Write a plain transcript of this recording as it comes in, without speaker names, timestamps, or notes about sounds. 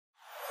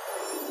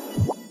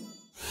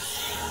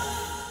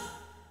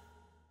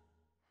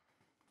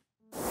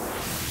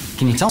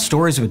Can you tell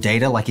stories with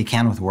data like you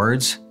can with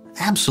words?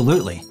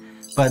 Absolutely.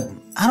 But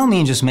I don't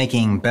mean just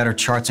making better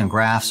charts and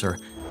graphs or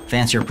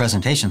fancier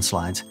presentation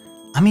slides.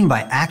 I mean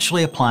by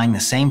actually applying the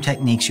same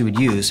techniques you would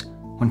use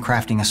when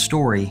crafting a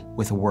story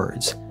with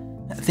words.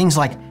 Things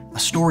like a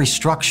story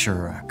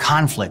structure,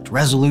 conflict,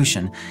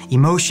 resolution,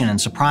 emotion, and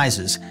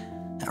surprises.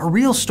 A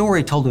real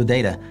story told with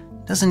data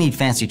doesn't need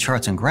fancy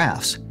charts and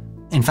graphs.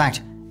 In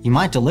fact, you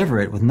might deliver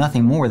it with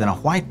nothing more than a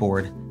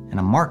whiteboard and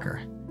a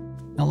marker.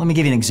 Now, let me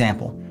give you an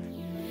example.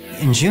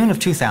 In June of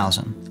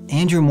 2000,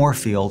 Andrew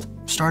Moorfield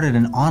started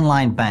an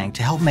online bank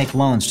to help make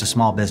loans to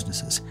small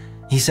businesses.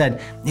 He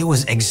said it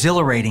was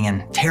exhilarating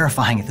and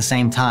terrifying at the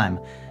same time.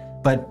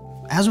 But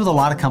as with a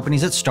lot of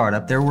companies at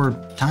startup, there were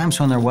times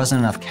when there wasn't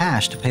enough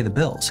cash to pay the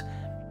bills.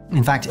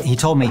 In fact, he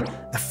told me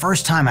the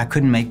first time I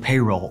couldn't make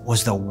payroll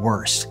was the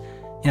worst.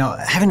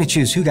 Having to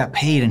choose who got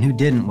paid and who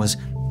didn't was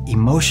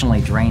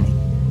emotionally draining.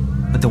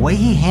 But the way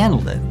he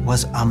handled it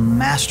was a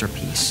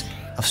masterpiece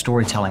of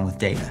storytelling with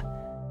data.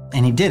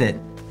 And he did it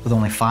with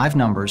only 5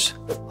 numbers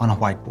on a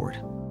whiteboard.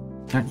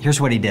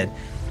 Here's what he did.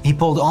 He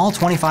pulled all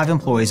 25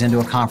 employees into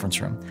a conference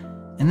room,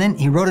 and then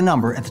he wrote a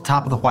number at the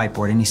top of the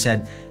whiteboard, and he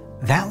said,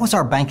 "That was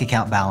our bank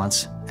account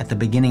balance at the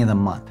beginning of the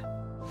month."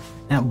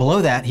 Now,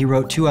 below that, he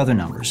wrote 2 other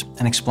numbers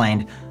and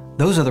explained,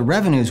 "Those are the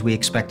revenues we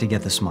expect to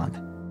get this month,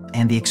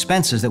 and the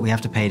expenses that we have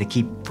to pay to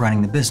keep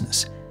running the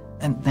business."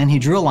 And then he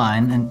drew a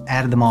line and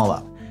added them all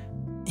up.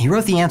 He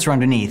wrote the answer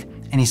underneath,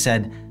 and he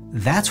said,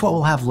 "That's what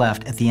we'll have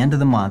left at the end of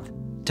the month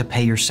to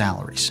pay your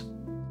salaries."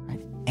 Right?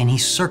 And he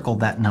circled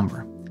that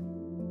number.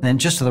 Then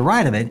just to the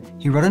right of it,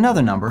 he wrote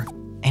another number,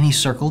 and he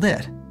circled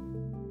it.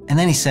 And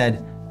then he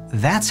said,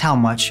 "That's how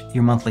much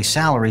your monthly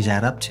salaries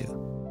add up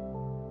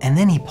to." And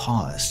then he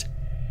paused,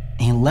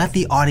 and he let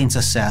the audience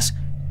assess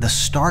the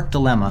stark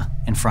dilemma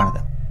in front of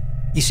them.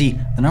 You see,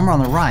 the number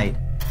on the right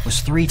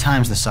was 3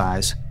 times the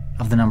size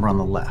of the number on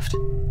the left.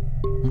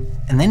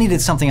 And then he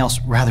did something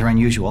else rather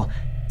unusual.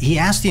 He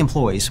asked the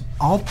employees,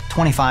 all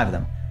 25 of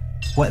them,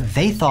 what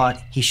they thought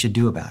he should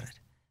do about it.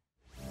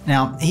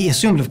 Now, he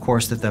assumed, of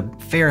course, that the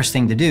fairest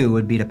thing to do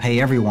would be to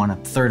pay everyone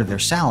 1/3 of their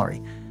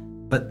salary.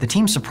 But the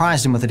team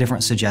surprised him with a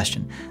different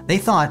suggestion. They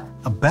thought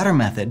a better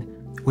method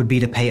would be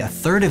to pay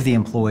 1/3 of the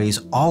employees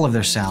all of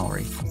their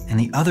salary and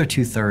the other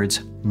 2/3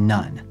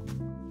 none.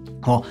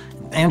 Well,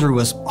 Andrew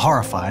was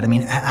horrified. I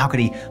mean, how could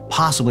he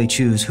possibly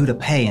choose who to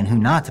pay and who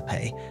not to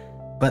pay?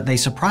 But they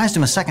surprised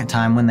him a second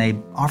time when they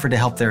offered to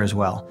help there as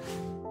well.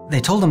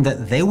 They told him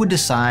that they would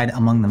decide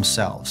among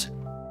themselves,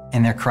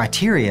 and their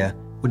criteria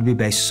would be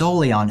based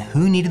solely on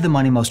who needed the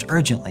money most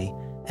urgently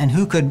and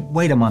who could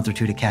wait a month or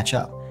 2 to catch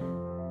up.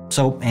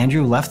 So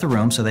Andrew left the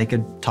room so they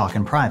could talk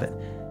in private.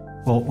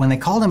 Well, when they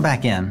called him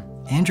back in,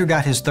 Andrew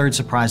got his 3rd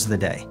surprise of the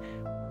day.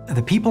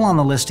 The people on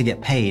the list to get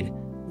paid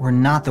were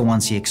not the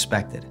ones he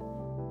expected.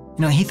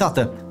 He thought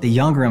the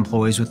younger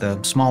employees with the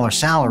smaller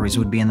salaries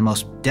would be in the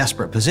most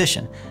desperate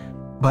position.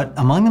 But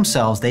among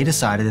themselves, they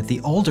decided that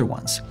the older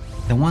ones,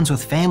 the ones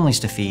with families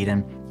to feed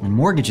and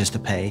mortgages to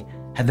pay,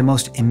 had the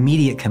most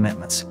immediate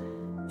commitments.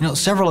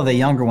 Several of the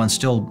younger ones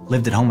still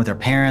lived at home with their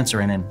parents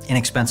or in an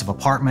inexpensive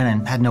apartment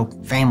and had no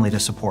family to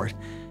support.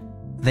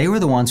 They were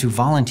the ones who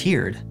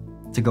volunteered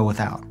to go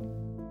without.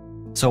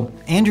 So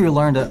Andrew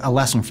learned a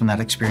lesson from that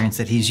experience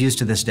that he's used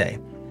to this day.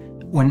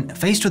 When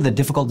faced with a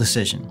difficult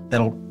decision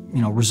that'll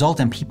result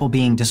in people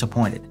being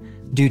disappointed,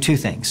 do 2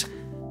 things.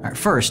 All right,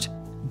 first,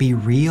 be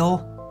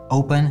real,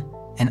 open,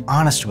 and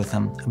honest with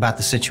them about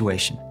the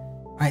situation.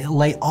 Right?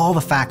 Lay all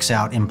the facts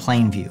out in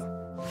plain view.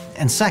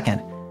 And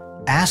second,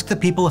 ask the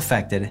people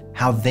affected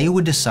how they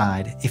would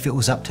decide if it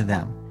was up to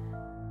them.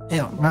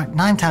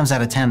 9 times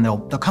out of 10, they'll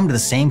come to the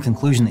same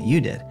conclusion that you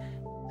did.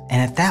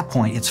 And at that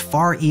point, it's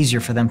far easier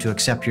for them to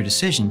accept your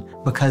decision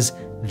because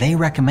they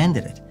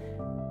recommended it.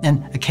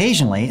 And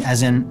occasionally,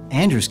 as in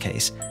Andrew's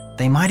case,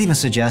 they might even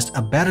suggest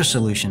a better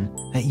solution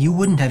that you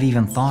wouldn't have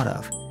even thought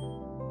of.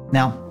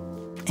 Now,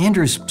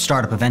 Andrew's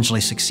startup eventually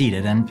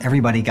succeeded and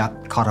everybody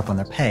got caught up on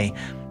their pay.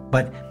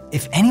 But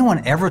if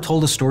anyone ever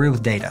told a story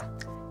with data,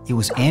 it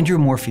was Andrew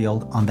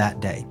Moorfield on that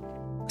day.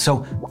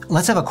 So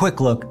let's have a quick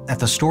look at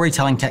the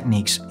storytelling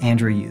techniques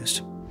Andrew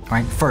used. All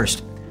right,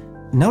 first,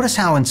 notice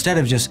how instead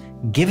of just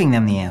giving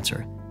them the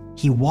answer,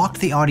 he walked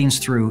the audience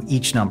through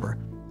each number,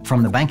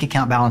 from the bank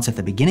account balance at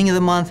the beginning of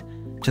the month,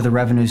 to the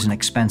revenues and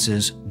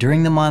expenses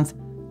during the month,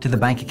 to the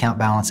bank account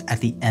balance at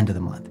the end of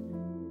the month.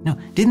 Now,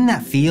 didn't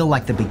that feel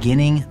like the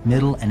beginning,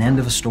 middle, and end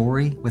of a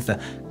story, with the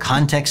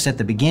context at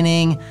the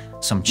beginning,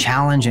 some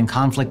challenge and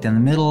conflict in the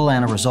middle,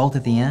 and a result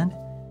at the end?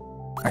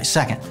 All right,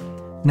 second,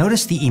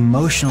 notice the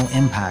emotional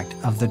impact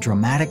of the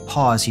dramatic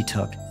pause he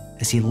took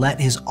as he let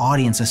his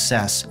audience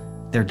assess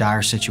their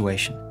dire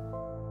situation.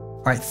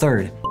 All right,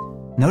 third,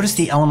 notice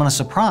the element of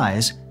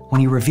surprise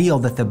when he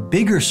revealed that the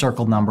bigger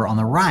circled number on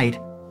the right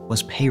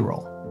was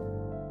payroll.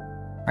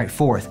 All right,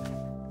 fourth,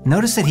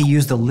 notice that he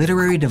used the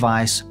literary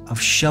device of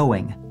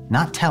showing,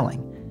 not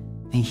telling.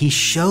 He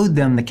showed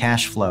them the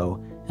cash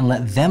flow and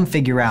let them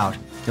figure out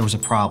there was a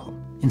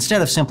problem,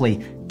 instead of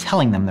simply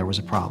telling them there was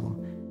a problem.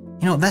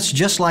 That's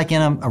just like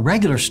in a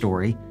regular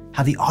story,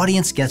 how the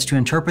audience gets to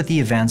interpret the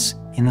events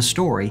in the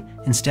story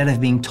instead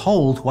of being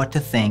told what to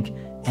think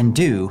and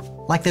do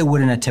like they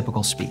would in a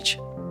typical speech.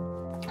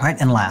 All right,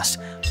 and last,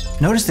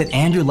 notice that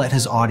Andrew let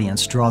his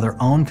audience draw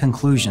their own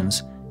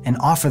conclusions and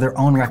offer their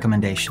own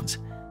recommendations.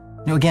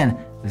 Now again,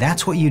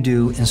 that's what you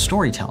do in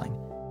storytelling.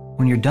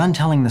 When you're done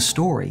telling the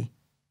story,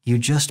 you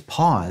just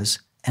pause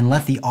and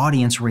let the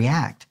audience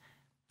react.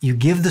 You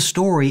give the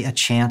story a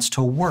chance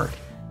to work.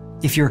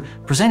 If you're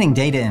presenting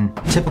data in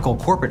typical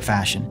corporate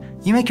fashion,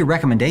 you make your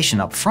recommendation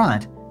up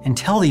front and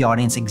tell the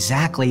audience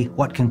exactly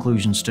what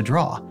conclusions to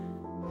draw.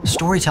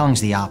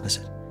 Storytelling's the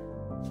opposite.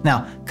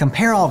 Now,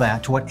 compare all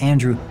that to what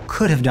Andrew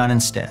could have done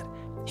instead.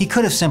 He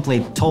could have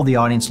simply told the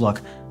audience,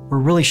 look, we're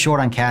really short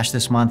on cash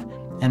this month,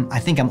 and I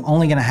think I'm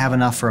only going to have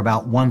enough for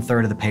about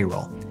 1/3 of the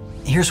payroll.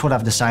 Here's what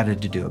I've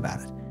decided to do about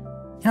it.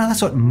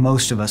 That's what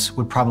most of us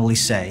would probably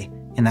say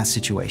in that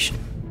situation.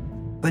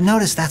 But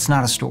notice that's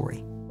not a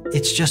story.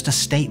 It's just a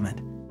statement,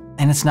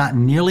 and it's not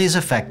nearly as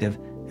effective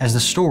as the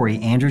story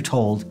Andrew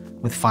told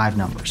with 5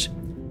 numbers.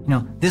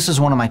 This is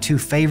one of my 2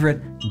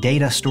 favorite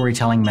data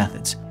storytelling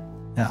methods.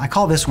 I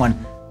call this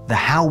one the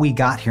how we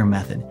got here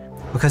method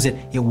because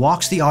it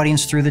walks the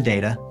audience through the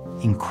data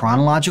in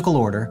chronological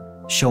order,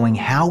 showing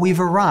how we've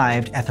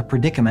arrived at the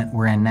predicament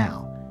we're in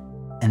now.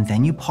 And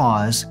then you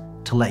pause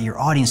to let your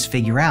audience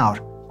figure out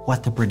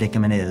what the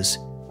predicament is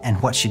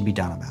and what should be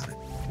done about it.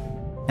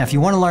 Now, if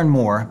you want to learn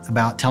more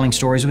about telling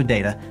stories with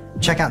data,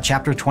 check out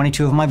chapter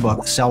 22 of my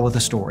book, Sell with a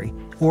Story,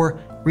 or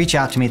reach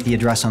out to me at the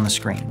address on the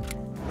screen.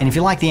 And if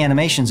you like the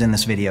animations in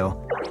this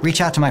video,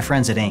 reach out to my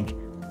friends at Innk.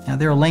 Now,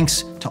 there are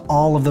links to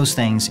all of those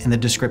things in the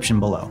description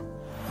below.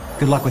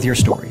 Good luck with your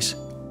stories.